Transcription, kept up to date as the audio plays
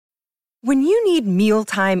When you need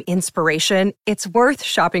mealtime inspiration, it's worth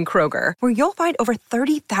shopping Kroger, where you'll find over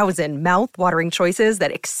 30,000 mouth-watering choices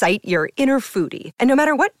that excite your inner foodie. And no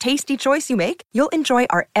matter what tasty choice you make, you'll enjoy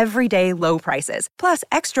our everyday low prices, plus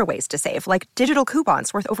extra ways to save, like digital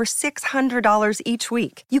coupons worth over $600 each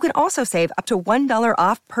week. You can also save up to $1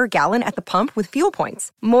 off per gallon at the pump with fuel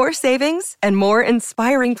points. More savings and more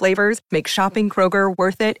inspiring flavors make shopping Kroger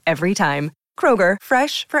worth it every time. Kroger,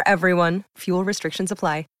 fresh for everyone. Fuel restrictions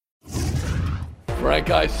apply.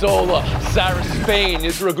 Frank Isola, Sarah Spain,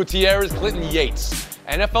 Israel Gutierrez, Clinton Yates.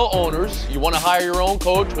 NFL owners, you want to hire your own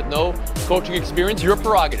coach with no coaching experience, your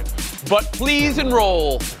prerogative. But please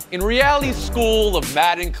enroll in Reality School of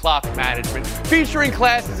Madden Clock Management, featuring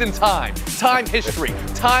classes in time history,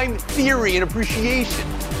 time theory, and appreciation.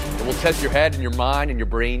 It will test your head and your mind and your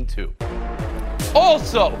brain, too.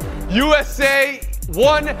 Also, USA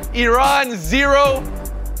 1, Iran 0.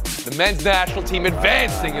 The men's national team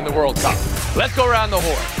advancing in the World Cup. Let's go around the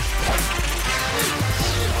horn.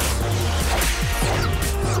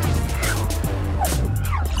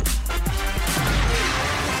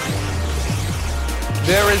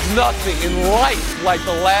 There is nothing in life like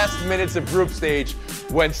the last minutes of group stage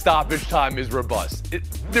when stoppage time is robust.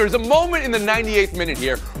 There's a moment in the 98th minute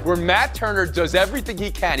here where Matt Turner does everything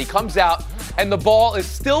he can. He comes out and the ball is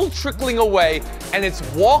still trickling away, and it's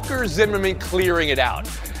Walker Zimmerman clearing it out.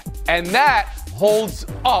 And that holds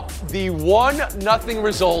up the 1-0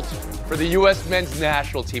 result for the U.S. men's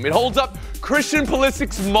national team. It holds up Christian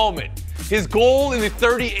Pulisic's moment. His goal in the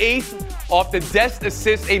 38th off the Dest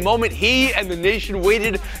assist, a moment he and the nation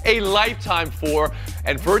waited a lifetime for,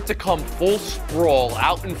 and for it to come full sprawl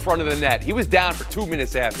out in front of the net. He was down for 2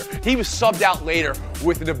 minutes after. He was subbed out later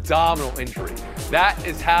with an abdominal injury. That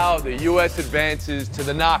is how the U.S. advances to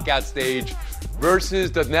the knockout stage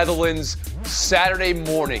versus the Netherlands Saturday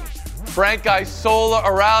morning. Frank Isola,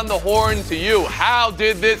 around the horn to you. How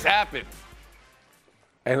did this happen?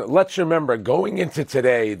 And let's remember, going into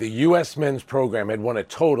today, the U.S. men's program had won a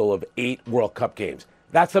total of 8 World Cup games.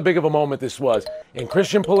 That's how big of a moment this was. And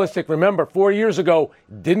Christian Pulisic, remember, 4 years ago,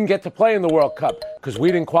 didn't get to play in the World Cup because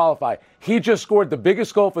we didn't qualify. He just scored the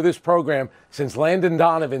biggest goal for this program since Landon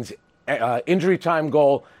Donovan's injury time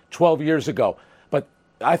goal 12 years ago. But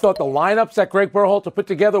I thought the lineups that Greg Berhalter put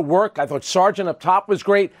together worked. I thought Sargent up top was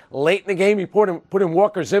great. Late in the game, he put in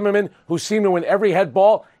Walker Zimmerman, who seemed to win every head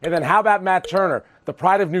ball. And then how about Matt Turner, the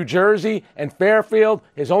pride of New Jersey and Fairfield,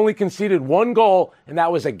 has only conceded 1 goal, and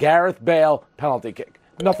that was a Gareth Bale penalty kick.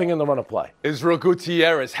 Nothing in the run of play. Israel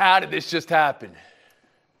Gutierrez, how did this just happen?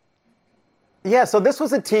 Yeah, so this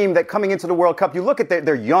was a team that coming into the World Cup, you look at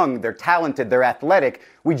they're young, they're talented, they're athletic.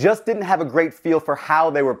 We just didn't have a great feel for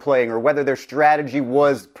how they were playing or whether their strategy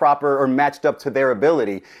was proper or matched up to their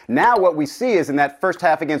ability. Now what we see is in that first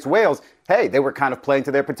half against Wales, hey, they were kind of playing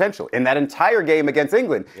to their potential. In that entire game against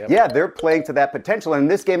England, yeah, they're playing to that potential. And in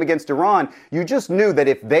this game against Iran, you just knew that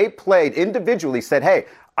if they played individually, said, hey,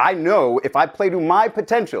 I know if I play to my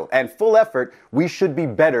potential and full effort, we should be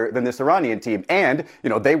better than this Iranian team. And,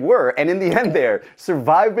 they were. And in the end there,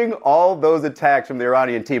 surviving all those attacks from the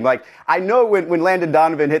Iranian team. Like, I know when Landon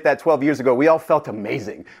Donovan hit that 12 years ago, we all felt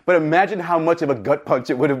amazing. But imagine how much of a gut punch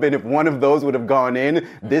it would have been if one of those would have gone in.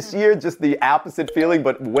 This year, just the opposite feeling,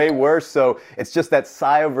 but way worse. So it's just that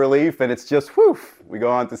sigh of relief, and it's just, whew, we go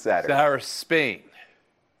on to Saturday. Sarah Spain.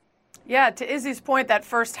 Yeah, to Izzy's point, that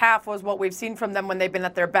first half was what we've seen from them when they've been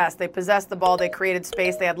at their best. They possessed the ball, they created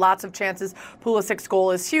space, they had lots of chances. Pulisic's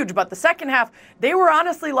goal is huge. But the second half, they were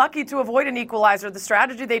honestly lucky to avoid an equalizer. The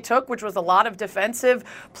strategy they took, which was a lot of defensive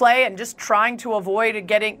play and just trying to avoid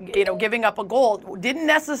giving up a goal, didn't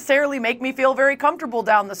necessarily make me feel very comfortable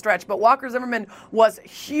down the stretch. But Walker Zimmerman was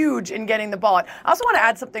huge in getting the ball. I also want to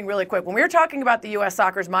add something really quick. When we were talking about the U.S.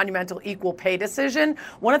 Soccer's monumental equal pay decision,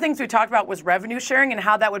 one of the things we talked about was revenue sharing and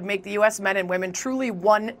how that would make the U.S. men and women truly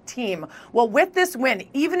one team. Well, with this win,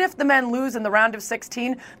 even if the men lose in the round of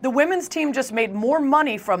 16, the women's team just made more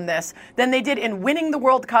money from this than they did in winning the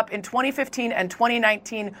World Cup in 2015 and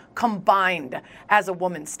 2019 combined as a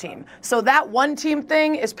women's team. So that one team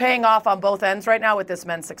thing is paying off on both ends right now with this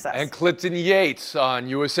men's success. And Clinton Yates on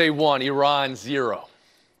USA 1, Iran 0.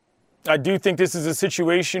 I do think this is a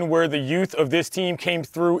situation where the youth of this team came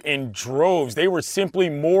through in droves. They were simply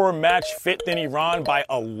more match fit than Iran by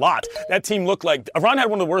a lot. That team looked like Iran had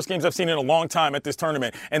one of the worst games I've seen in a long time at this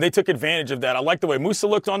tournament, and they took advantage of that. I like the way Musa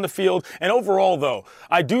looked on the field. And overall, though,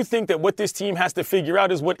 I do think that what this team has to figure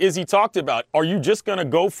out is what Izzy talked about. Are you just going to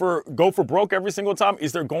go for broke every single time?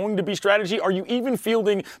 Is there going to be strategy? Are you even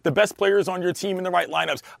fielding the best players on your team in the right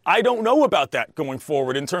lineups? I don't know about that going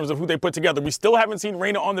forward in terms of who they put together. We still haven't seen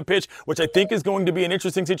Reyna on the pitch, which I think is going to be an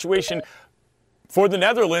interesting situation for the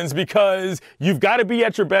Netherlands because you've got to be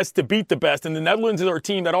at your best to beat the best. And the Netherlands are a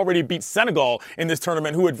team that already beat Senegal in this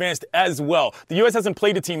tournament, who advanced as well. The U.S. hasn't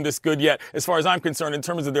played a team this good yet, as far as I'm concerned, in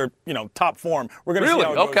terms of their, top form. We're going to see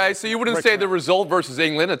how it goes. Okay, so you wouldn't say the result versus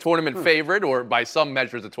England, a tournament favorite, or by some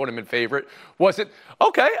measures a tournament favorite, was it?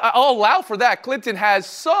 Okay, I'll allow for that. Clinton has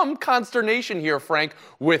some consternation here, Frank,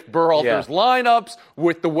 with Berhalter's lineups,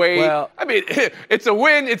 with the way. It's a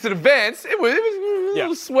win, it's an advance. It was a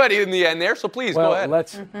little sweaty in the end there, so please go ahead.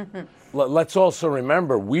 Let's also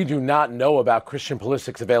remember, we do not know about Christian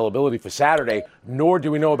Pulisic's availability for Saturday, nor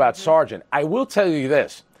do we know about Sargent. I will tell you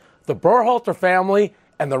this. The Berhalter family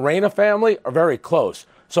and the Reyna family are very close.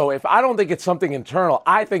 So if I don't think it's something internal,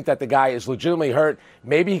 I think that the guy is legitimately hurt.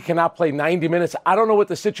 Maybe he cannot play 90 minutes. I don't know what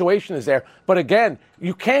the situation is there. But again,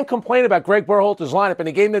 you can't complain about Greg Berhalter's lineup in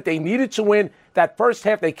a game that they needed to win. That first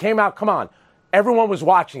half, they came out, come on. Everyone was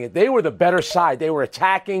watching it. They were the better side. They were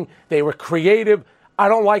attacking. They were creative.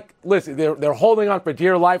 Listen, they're holding on for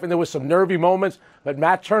dear life, and there was some nervy moments. But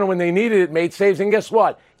Matt Turner, when they needed it, made saves. And guess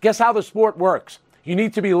what? Guess how the sport works. You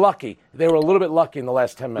need to be lucky. They were a little bit lucky in the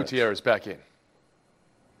last 10 minutes. Gutierrez back in.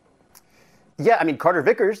 Yeah, Carter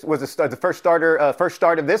Vickers was the first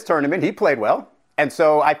start of this tournament. He played well. And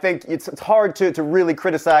so I think it's hard to really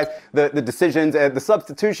criticize the decisions, the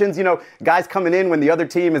substitutions. Guys coming in when the other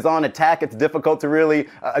team is on attack, it's difficult to really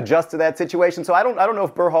adjust to that situation. So I don't know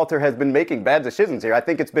if Berhalter has been making bad decisions here. I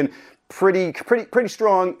think it's been pretty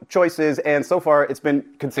strong choices, and so far it's been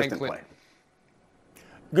consistent play.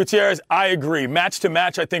 Gutierrez, I agree. Match to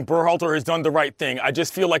match, I think Berhalter has done the right thing. I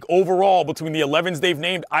just feel like overall, between the 11s they've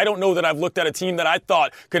named, I don't know that I've looked at a team that I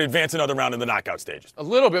thought could advance another round in the knockout stages. A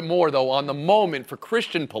little bit more, though, on the moment for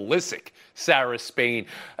Christian Pulisic, Sarah Spain.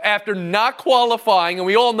 After not qualifying, and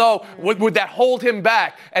we all know, would that hold him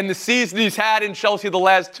back? And the season he's had in Chelsea the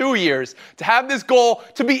last 2 years, to have this goal,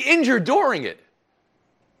 to be injured during it.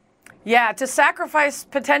 Yeah, to sacrifice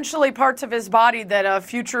potentially parts of his body that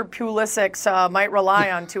future Pulisics might rely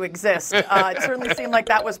on to exist. It certainly seemed like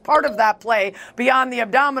that was part of that play beyond the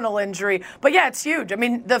abdominal injury. But yeah, it's huge.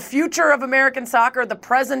 The future of American soccer, the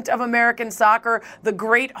present of American soccer, the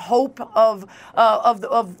great hope of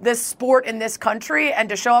this sport in this country, and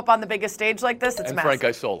to show up on the biggest stage like this, it's massive. Frank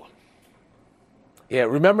Isola. Yeah,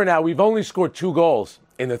 remember now, we've only scored 2 goals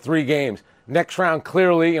in the 3 games. Next round,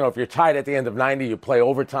 clearly, if you're tied at the end of 90, you play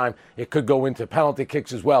overtime. It could go into penalty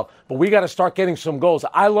kicks as well. But we got to start getting some goals.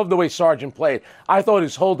 I love the way Sargent played. I thought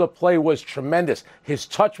his hold-up play was tremendous. His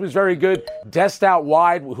touch was very good. Dest out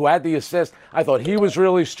wide, who had the assist, I thought he was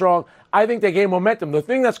really strong. I think they gained momentum. The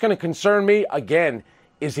thing that's going to concern me, again,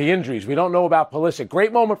 is the injuries. We don't know about Pulisic.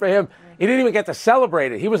 Great moment for him. He didn't even get to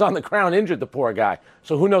celebrate it. He was on the ground injured, the poor guy.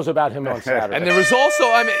 So who knows about him on Saturday. And there was also,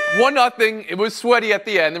 1-0. It was sweaty at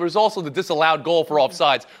the end. There was also the disallowed goal for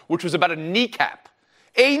offsides, which was about a kneecap.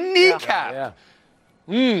 A kneecap.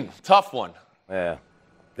 Yeah. Tough one. Yeah.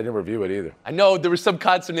 They didn't review it either. I know there was some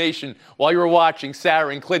consternation while you were watching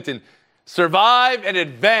Sarah and Clinton survive and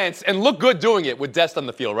advance and look good doing it with Dest on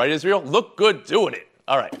the field, right, Israel? Look good doing it.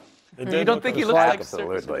 All right. You don't think he looks like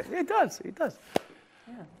absolutely? He does. He does.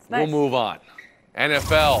 Yeah, it's nice. We'll move on.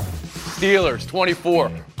 NFL, Steelers 24,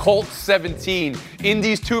 Colts 17. In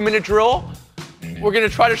these 2-minute drill, we're going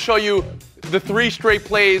to try to show you the 3 straight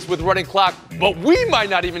plays with running clock, but we might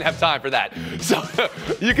not even have time for that. So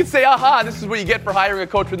you can say, aha, this is what you get for hiring a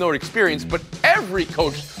coach with no experience, but every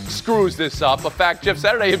coach screws this up. A fact Jeff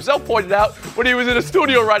Saturday himself pointed out when he was in a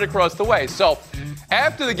studio right across the way. So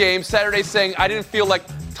after the game, Saturday saying, I didn't feel like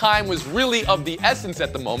time was really of the essence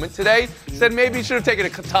at the moment. Today, said maybe he should have taken a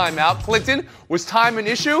timeout. Clinton, was time an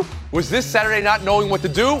issue? Was this Saturday not knowing what to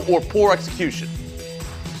do or poor execution?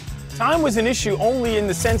 Time was an issue only in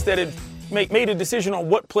the sense that it made a decision on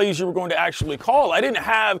what plays you were going to actually call. I didn't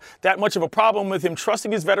have that much of a problem with him trusting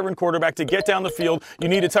his veteran quarterback to get down the field. You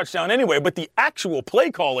need a touchdown anyway. But the actual play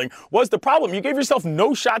calling was the problem. You gave yourself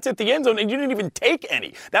no shots at the end zone, and you didn't even take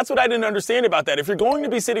any. That's what I didn't understand about that. If you're going to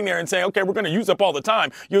be sitting there and saying, okay, we're going to use up all the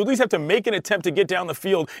time, you at least have to make an attempt to get down the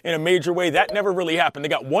field in a major way. That never really happened. They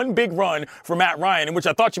got one big run for Matt Ryan, in which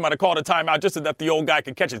I thought you might have called a timeout just so that the old guy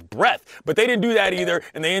could catch his breath. But they didn't do that either,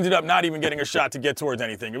 and they ended up not even getting a shot to get towards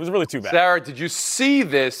anything. It was really too bad. Sarah, did you see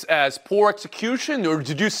this as poor execution, or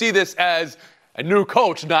did you see this as a new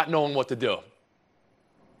coach not knowing what to do?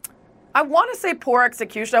 I want to say poor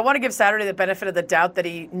execution. I want to give Saturday the benefit of the doubt that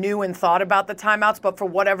he knew and thought about the timeouts, but for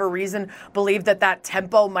whatever reason believed that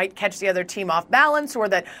tempo might catch the other team off balance, or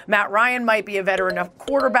that Matt Ryan might be a veteran enough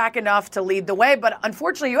quarterback enough to lead the way. But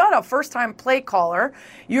unfortunately, you had a first-time play caller.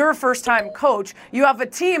 You're a first-time coach. You have a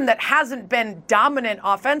team that hasn't been dominant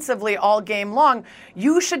offensively all game long.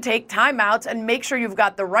 You should take timeouts and make sure you've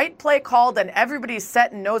got the right play called and everybody's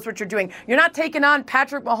set and knows what you're doing. You're not taking on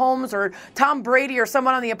Patrick Mahomes or Tom Brady or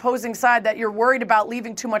someone on the opposing side that you're worried about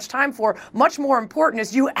leaving too much time for. Much more important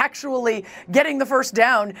is you actually getting the first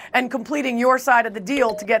down and completing your side of the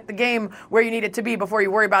deal to get the game where you need it to be before you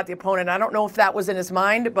worry about the opponent. I don't know if that was in his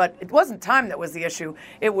mind, but it wasn't time that was the issue.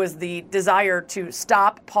 It was the desire to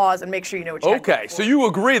stop, pause, and make sure you know what you're doing. Okay, so you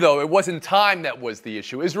agree, though, it wasn't time that was the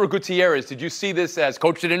issue. Israel Gutierrez, did you see this as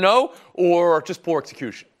coach didn't know or just poor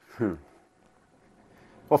execution?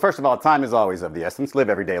 Well, first of all, time is always of the essence. Live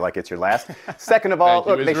every day like it's your last. Second of all,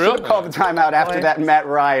 look, they should have called the timeout after that Matt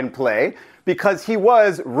Ryan play because he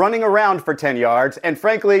was running around for 10 yards, and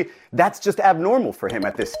frankly, that's just abnormal for him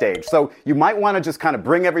at this stage. So you might want to just kind of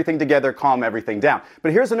bring everything together, calm everything down.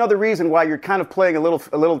 But here's another reason why you're kind of playing a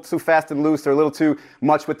little too fast and loose or a little too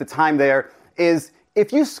much with the time there is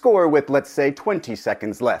if you score with, let's say, 20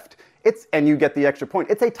 seconds left, and you get the extra point,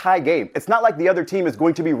 it's a tie game. It's not like the other team is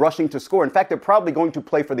going to be rushing to score. In fact, they're probably going to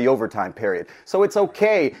play for the overtime period. So it's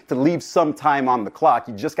okay to leave some time on the clock.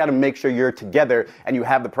 You just got to make sure you're together and you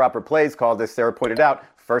have the proper plays called, as Sarah pointed out.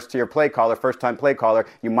 First-time play caller,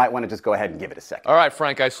 you might want to just go ahead and give it a second. All right,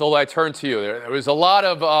 Frank Isola, I turn to you. There was a lot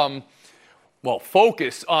of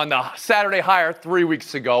focus on the Saturday hire 3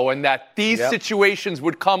 weeks ago and that these situations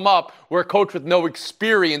would come up where a coach with no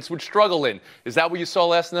experience would struggle in. Is that what you saw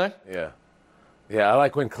last night? Yeah. Yeah, I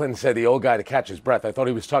like when Clinton said the old guy to catch his breath. I thought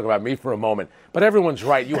he was talking about me for a moment. But everyone's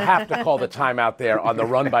right. You have to call the timeout there on the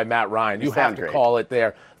run by Matt Ryan. You have to call it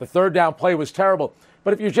there. The third down play was terrible.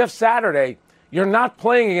 But if you're Jeff Saturday, you're not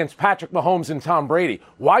playing against Patrick Mahomes and Tom Brady.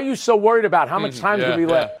 Why are you so worried about how much time will be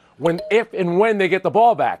left if and when they get the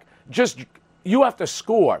ball back? You have to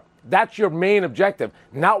score. That's your main objective.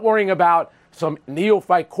 Not worrying about some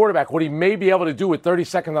neophyte quarterback, what he may be able to do with 30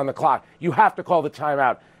 seconds on the clock. You have to call the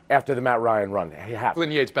timeout after the Matt Ryan run. You have to.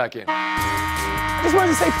 Glenn Yates back in. I just wanted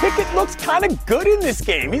to say Pickett looks kind of good in this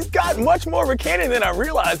game. He's got much more of a cannon than I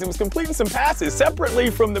realized and was completing some passes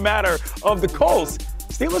separately from the matter of the Colts.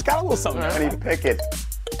 Steelers got a little something. Kenny Pickett.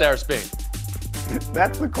 Darius Spain.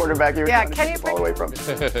 That's the quarterback you were trying to take the ball away from.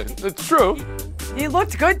 It's true. He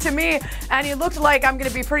looked good to me, and he looked like I'm going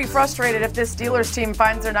to be pretty frustrated if this Steelers team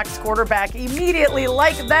finds their next quarterback immediately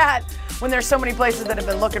like that when there's so many places that have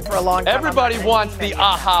been looking for a long time. Everybody wants the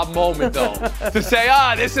aha moment, though, to say,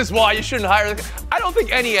 this is why you shouldn't hire. I don't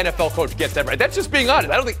think any NFL coach gets that right. That's just being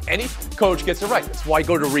honest. I don't think any coach gets it right. That's why I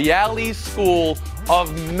go to Reality School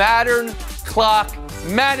of Modern Clock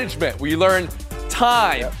Management, where you learn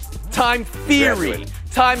time theory,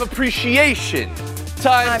 time appreciation,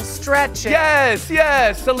 time stretching. Yes,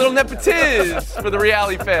 a little nepotism for the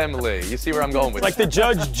Reality family. You see where I'm going with like the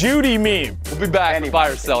Judge Judy meme. We'll be back. Buy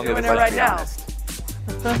or sell. Doing it right now.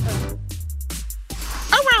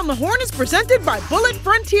 Around the Horn is presented by Bullet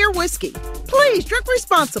Frontier Whiskey. Please drink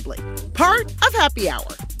responsibly. Part of Happy Hour.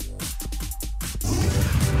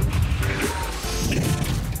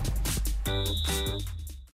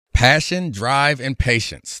 Passion, drive, and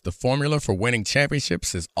patience. The formula for winning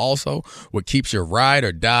championships is also what keeps your ride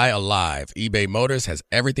or die alive. eBay Motors has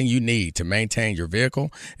everything you need to maintain your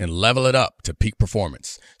vehicle and level it up to peak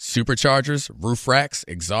performance. Superchargers, roof racks,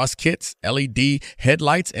 exhaust kits, LED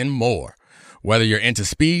headlights, and more. Whether you're into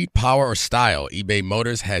speed, power, or style, eBay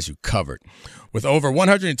Motors has you covered. With over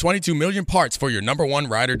 122 million parts for your number one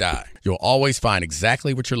ride or die, you'll always find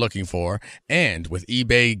exactly what you're looking for. And with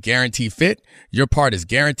eBay Guarantee Fit, your part is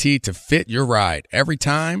guaranteed to fit your ride every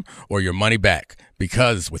time or your money back.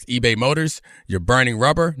 Because with eBay Motors, you're burning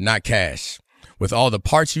rubber, not cash. With all the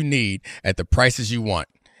parts you need at the prices you want,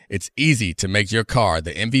 it's easy to make your car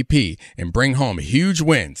the MVP and bring home huge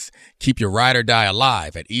wins. Keep your ride or die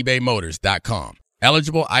alive at ebaymotors.com.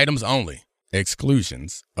 Eligible items only.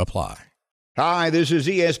 Exclusions apply. Hi, this is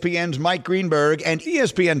ESPN's Mike Greenberg, and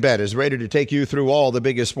ESPN Bet is ready to take you through all the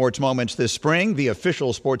biggest sports moments this spring. The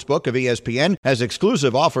official sports book of ESPN has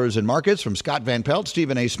exclusive offers and markets from Scott Van Pelt,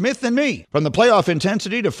 Stephen A. Smith, and me. From the playoff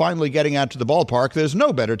intensity to finally getting out to the ballpark, there's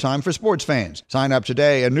no better time for sports fans. Sign up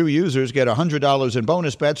today, and new users get $100 in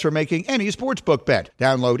bonus bets for making any sportsbook bet.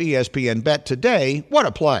 Download ESPN Bet today. What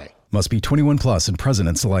a play. Must be 21 plus and present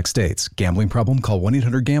in select states. Gambling problem? Call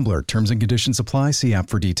 1-800-GAMBLER. Terms and conditions apply. See app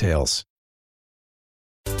for details.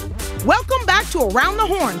 Welcome back to Around the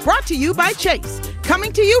Horn, brought to you by Chase.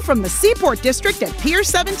 Coming to you from the Seaport District at Pier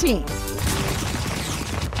 17.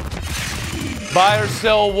 Buy or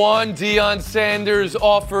sell one, Deion Sanders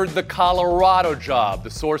offered the Colorado job. The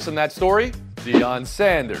source in that story? Deion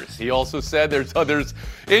Sanders. He also said there's others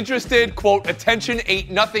interested, quote, attention ain't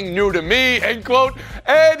nothing new to me, end quote,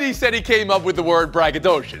 and he said he came up with the word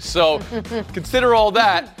braggadocious. So consider all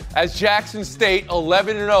that as Jackson State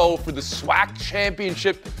 11-0 for the SWAC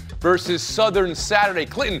championship versus Southern Saturday.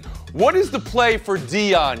 Clinton, what is the play for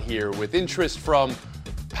Deion here with interest from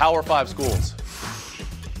Power 5 schools?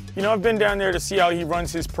 You know, I've been down there to see how he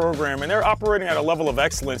runs his program, and they're operating at a level of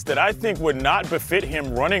excellence that I think would not befit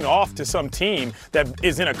him running off to some team that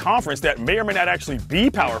is in a conference that may or may not actually be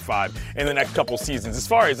Power 5 in the next couple seasons. As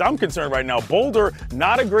far as I'm concerned right now, Boulder,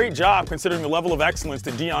 not a great job considering the level of excellence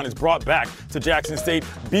that Deion has brought back to Jackson State,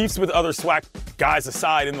 beefs with other SWAC guys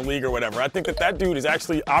aside in the league or whatever. I think that dude is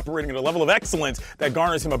actually operating at a level of excellence that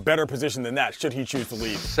garners him a better position than that, should he choose to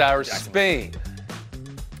leave. Sarah Spain.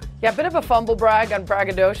 Yeah, a bit of a fumble brag on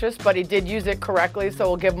braggadocious, but he did use it correctly, so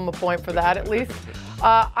we'll give him a point for that at least.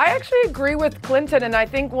 I actually agree with Clinton, and I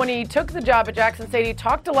think when he took the job at Jackson State, he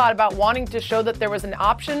talked a lot about wanting to show that there was an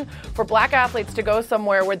option for black athletes to go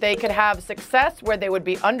somewhere where they could have success, where they would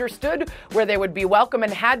be understood, where they would be welcome,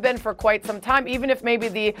 and had been for quite some time, even if maybe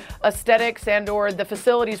the aesthetics and or the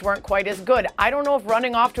facilities weren't quite as good. I don't know if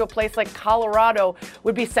running off to a place like Colorado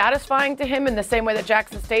would be satisfying to him in the same way that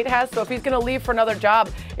Jackson State has. So if he's going to leave for another job,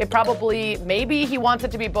 it probably, maybe he wants it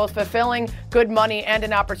to be both fulfilling, good money, and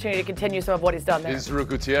an opportunity to continue some of what he's done there. Israel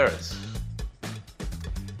Gutierrez.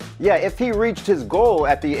 Yeah, if he reached his goal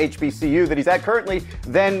at the HBCU that he's at currently,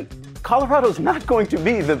 then Colorado's not going to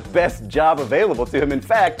be the best job available to him. In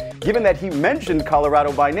fact, given that he mentioned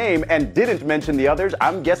Colorado by name and didn't mention the others,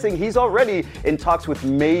 I'm guessing he's already in talks with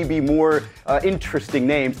maybe more interesting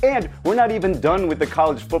names. And we're not even done with the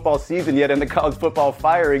college football season yet and the college football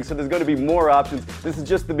firing, so there's going to be more options. This is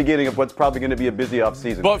just the beginning of what's probably going to be a busy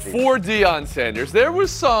offseason. But for Deion Sanders, there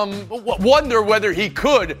was some wonder whether he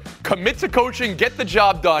could commit to coaching, get the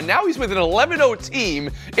job done. Now he's with an 11-0 team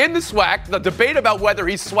in the SWAC. The debate about whether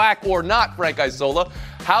he's SWAC or not, Frank Isola.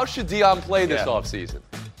 How should Deion play this offseason?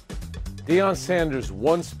 Deion Sanders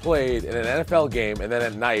once played in an NFL game and then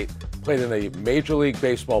at night played in a Major League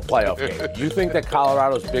Baseball playoff game. You think that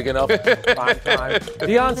Colorado's big enough prime time?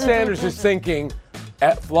 Deion Sanders is thinking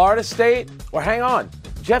at Florida State, well, hang on.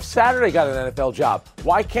 Jeff Saturday got an NFL job.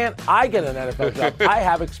 Why can't I get an NFL job? I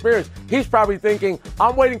have experience. He's probably thinking,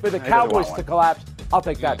 I'm waiting for the Cowboys to collapse. I'll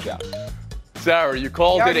take that job. Sarah, you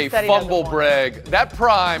called it a fumble brag. That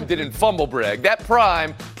prime didn't fumble brag. That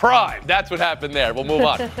prime. That's what happened there. We'll move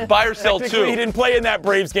on. Buy or sell two. He didn't play in that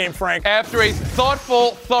Braves game, Frank. After a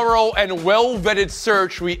thoughtful, thorough, and well-vetted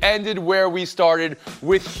search, we ended where we started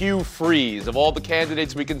with Hugh Freeze. Of all the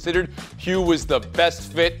candidates we considered, Hugh was the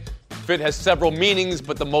best fit. Fit has several meanings,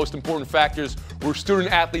 but the most important factors were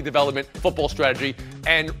student-athlete development, football strategy,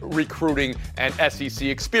 and recruiting and SEC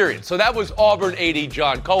experience. So that was Auburn AD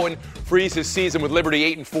John Cohen. Freeze his season with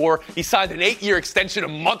Liberty 8-4. He signed an 8-year extension a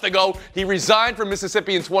month ago. He resigned from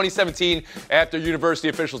Mississippi in 2017 after university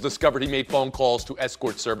officials discovered he made phone calls to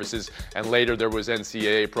escort services, and later there was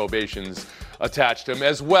NCAA probations attached to him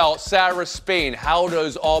as well. Sarah Spain, how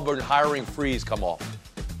does Auburn hiring Freeze come off?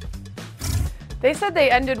 They said they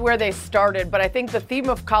ended where they started, but I think the theme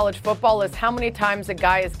of college football is how many times a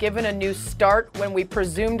guy is given a new start when we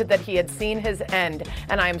presumed that he had seen his end.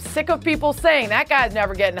 And I am sick of people saying that guy's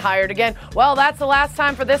never getting hired again. Well, that's the last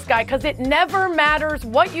time for this guy, because it never matters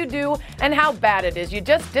what you do and how bad it is. You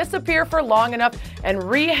just disappear for long enough and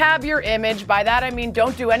rehab your image. By that, I mean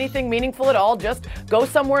don't do anything meaningful at all. Just go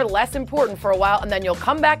somewhere less important for a while, and then you'll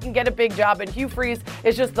come back and get a big job. And Hugh Freeze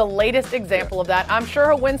is just the latest example of that. I'm sure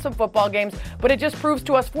he'll win some football games, but it just proves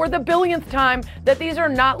to us for the billionth time that these are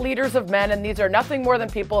not leaders of men, and these are nothing more than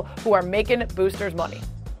people who are making boosters money.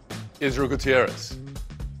 Israel Gutierrez.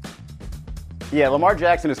 Yeah, Lamar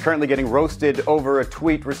Jackson is currently getting roasted over a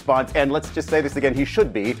tweet response, and let's just say this again, he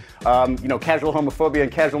should be. Casual homophobia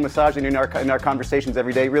and casual misogyny in our conversations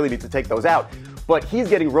every day, really need to take those out. But he's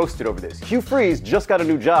getting roasted over this. Hugh Freeze just got a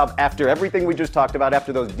new job after everything we just talked about,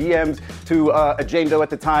 after those DMs to a Jane Doe at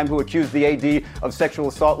the time who accused the AD of sexual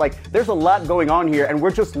assault. Like, there's a lot going on here, and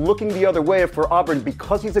we're just looking the other way for Auburn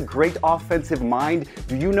because he's a great offensive mind.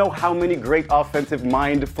 Do you know how many great offensive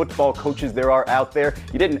mind football coaches there are out there?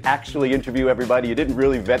 You didn't actually interview everybody. You didn't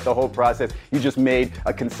really vet the whole process. You just made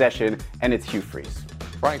a concession, and it's Hugh Freeze.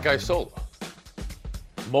 Frank Isola.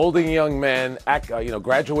 Molding young men,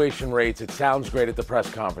 graduation rates, it sounds great at the press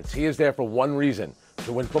conference. He is there for one reason, to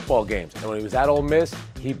to win football games. And when he was at Ole Miss,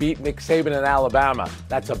 he beat Nick Saban in Alabama.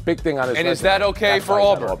 That's a big thing on his resume. And is that okay for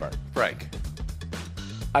Auburn? Frank?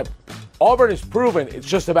 Auburn is proven it's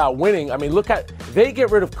just about winning. I mean, they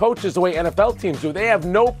get rid of coaches the way NFL teams do. They have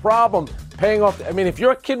no problem paying off. I mean, if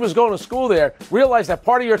your kid was going to school there, realize that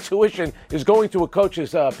part of your tuition is going to a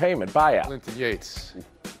coach's payment, buyout. Clinton Yates.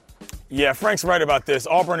 Yeah, Frank's right about this.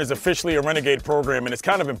 Auburn is officially a renegade program, and it's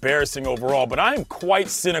kind of embarrassing overall. But I am quite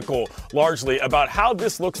cynical, largely, about how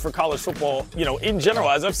this looks for college football, in general.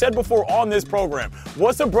 As I've said before on this program,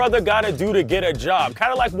 what's a brother got to do to get a job?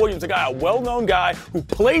 Kind of like Williams, a well-known guy who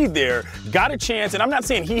played there, got a chance. And I'm not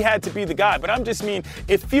saying he had to be the guy, but I'm just mean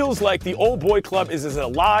it feels like the old boy club is as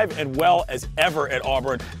alive and well as ever at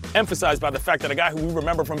Auburn, emphasized by the fact that a guy who we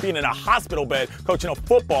remember from being in a hospital bed coaching a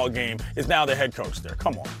football game is now the head coach there.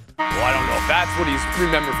 Come on. Well, I don't know if that's what he's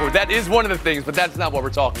remembered for. That is one of the things, but that's not what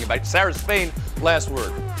we're talking about. Sarah Spain, last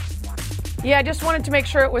word. Yeah, I just wanted to make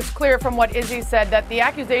sure it was clear from what Izzy said that the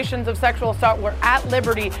accusations of sexual assault were at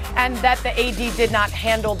Liberty and that the AD did not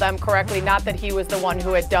handle them correctly, not that he was the one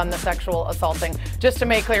who had done the sexual assaulting. Just to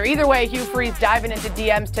make clear, either way, Hugh Freeze diving into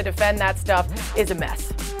DMs to defend that stuff is a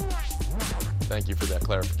mess. Thank you for that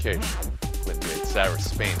clarification. Clinton Yates, Sarah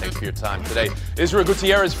Spain, thanks for your time today. Israel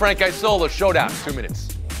Gutierrez, Frank Isola, Showdown, 2 minutes.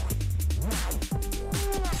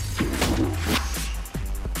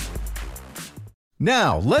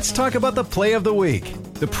 Now, let's talk about the play of the week.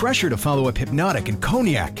 The pressure to follow up Hypnotic and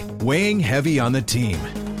Cognac, weighing heavy on the team.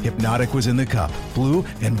 Hypnotic was in the cup, blue,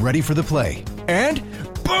 and ready for the play. And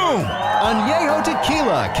boom! Añejo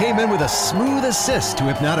Tequila came in with a smooth assist to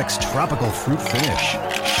Hypnotic's tropical fruit finish.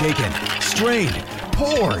 Shaken, strained,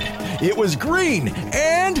 poured. It was green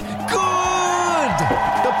and good!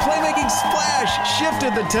 The playmaking splash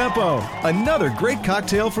shifted the tempo. Another great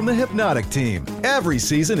cocktail from the Hypnotic team. Every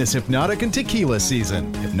season is Hypnotic and Tequila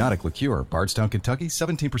season. Hypnotic Liqueur, Bardstown, Kentucky,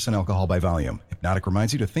 17% alcohol by volume. Hypnotic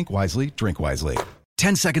reminds you to think wisely, drink wisely.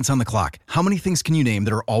 10 seconds on the clock. How many things can you name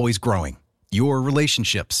that are always growing? Your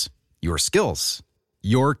relationships, your skills,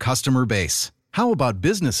 your customer base. How about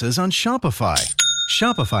businesses on Shopify?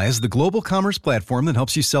 Shopify is the global commerce platform that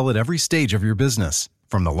helps you sell at every stage of your business.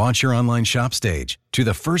 From the launch your online shop stage, to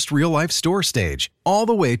the first real-life store stage, all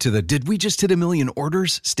the way to the did we just hit 1 million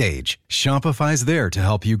orders stage, Shopify's there to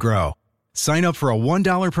help you grow. Sign up for a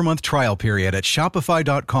 $1 per month trial period at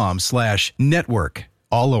shopify.com/network,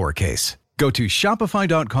 all lowercase. Go to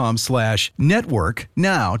shopify.com/network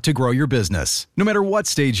now to grow your business, no matter what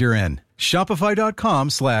stage you're in.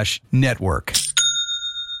 Shopify.com/network.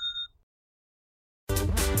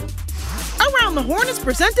 Around the Horn is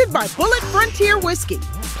presented by Bullet Frontier Whiskey.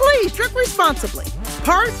 Please drink responsibly.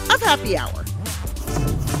 Part of Happy Hour.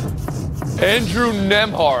 Andrew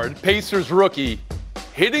Nembhard, Pacers rookie,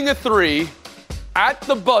 hitting a three at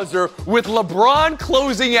the buzzer with LeBron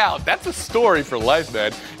closing out. That's a story for life,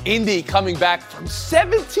 man. Indy coming back from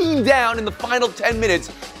 17 down in the final 10 minutes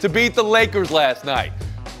to beat the Lakers last night.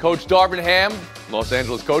 Coach Darvin Ham, Los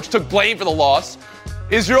Angeles coach, took blame for the loss.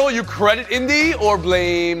 Israel, you credit Indy or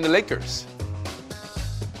blame the Lakers?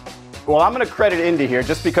 Well, I'm going to credit Indy here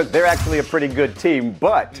just because they're actually a pretty good team.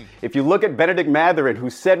 But if you look at Benedict Mathurin, who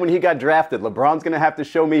said when he got drafted, LeBron's going to have to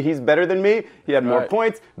show me he's better than me. He had more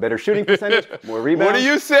points, better shooting percentage, more rebounds. What are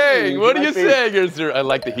you saying? What are you saying, Israel? I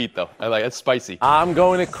like the heat, though. It's spicy. I'm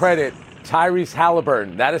going to credit Tyrese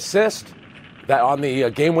Halliburton. That assist that on the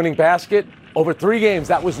game-winning basket, over 3 games,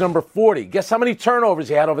 that was number 40. Guess how many turnovers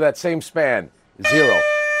he had over that same span? 0.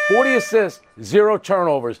 40 assists, 0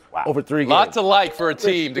 turnovers over 3 games. Lot to like for a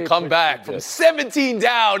team to come back from 17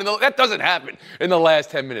 down. That doesn't happen in the last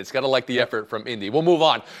 10 minutes. Got to like the effort from Indy. We'll move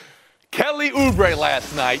on. Kelly Oubre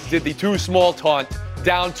last night did the too small taunt,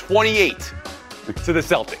 down 28 to the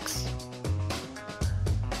Celtics.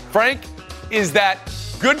 Frank, is that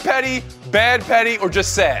good petty, bad petty, or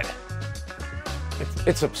just sad?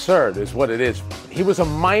 It's absurd is what it is. He was a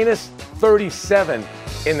minus 37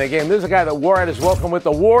 in the game. This is a guy that wore out his welcome with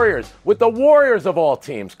the Warriors of all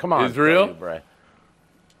teams. Come on, Israel.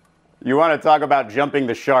 You want to talk about jumping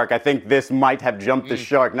the shark? I think this might have jumped the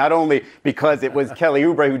shark, not only because it was Kelly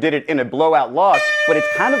Oubre who did it in a blowout loss, but it's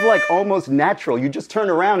kind of like almost natural. You just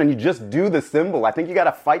turn around and you just do the symbol. I think you got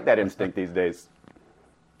to fight that instinct these days.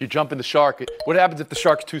 You jump in the shark. What happens if the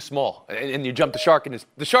shark's too small? And you jump the shark and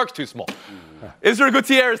the shark's too small. Israel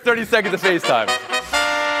Gutierrez, 30 seconds of FaceTime.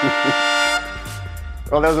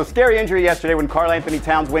 Well, there was a scary injury yesterday when Karl Anthony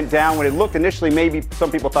Towns went down. When it looked initially, maybe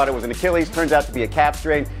some people thought it was an Achilles. Turns out to be a calf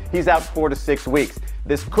strain. He's out 4 to 6 weeks.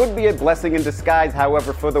 This could be a blessing in disguise,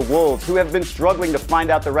 however, for the Wolves, who have been struggling to find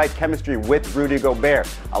out the right chemistry with Rudy Gobert.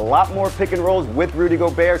 A lot more pick and rolls with Rudy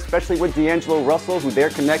Gobert, especially with D'Angelo Russell, who their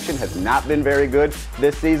connection has not been very good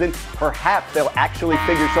this season. Perhaps they'll actually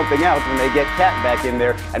figure something out when they get Cat back in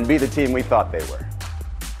there and be the team we thought they were.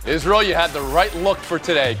 Israel, you had the right look for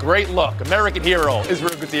today. Great look. American hero,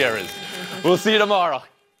 Israel Gutierrez. We'll see you tomorrow.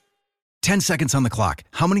 10 seconds on the clock.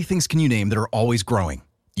 How many things can you name that are always growing?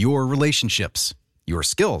 Your relationships, your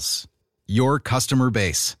skills, your customer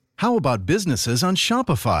base. How about businesses on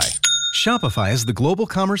Shopify? Shopify is the global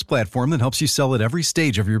commerce platform that helps you sell at every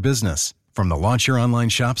stage of your business. From the launch your online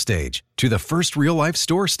shop stage, to the first real-life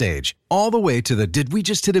store stage, all the way to the did we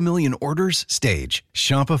just hit 1 million orders stage.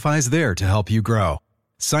 Shopify's there to help you grow.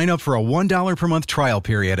 Sign up for a $1 per month trial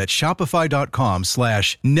period at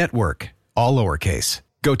shopify.com/network, all lowercase.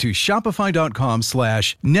 Go to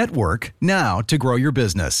shopify.com/network now to grow your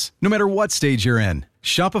business, no matter what stage you're in.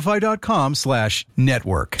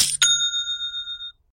 Shopify.com/network.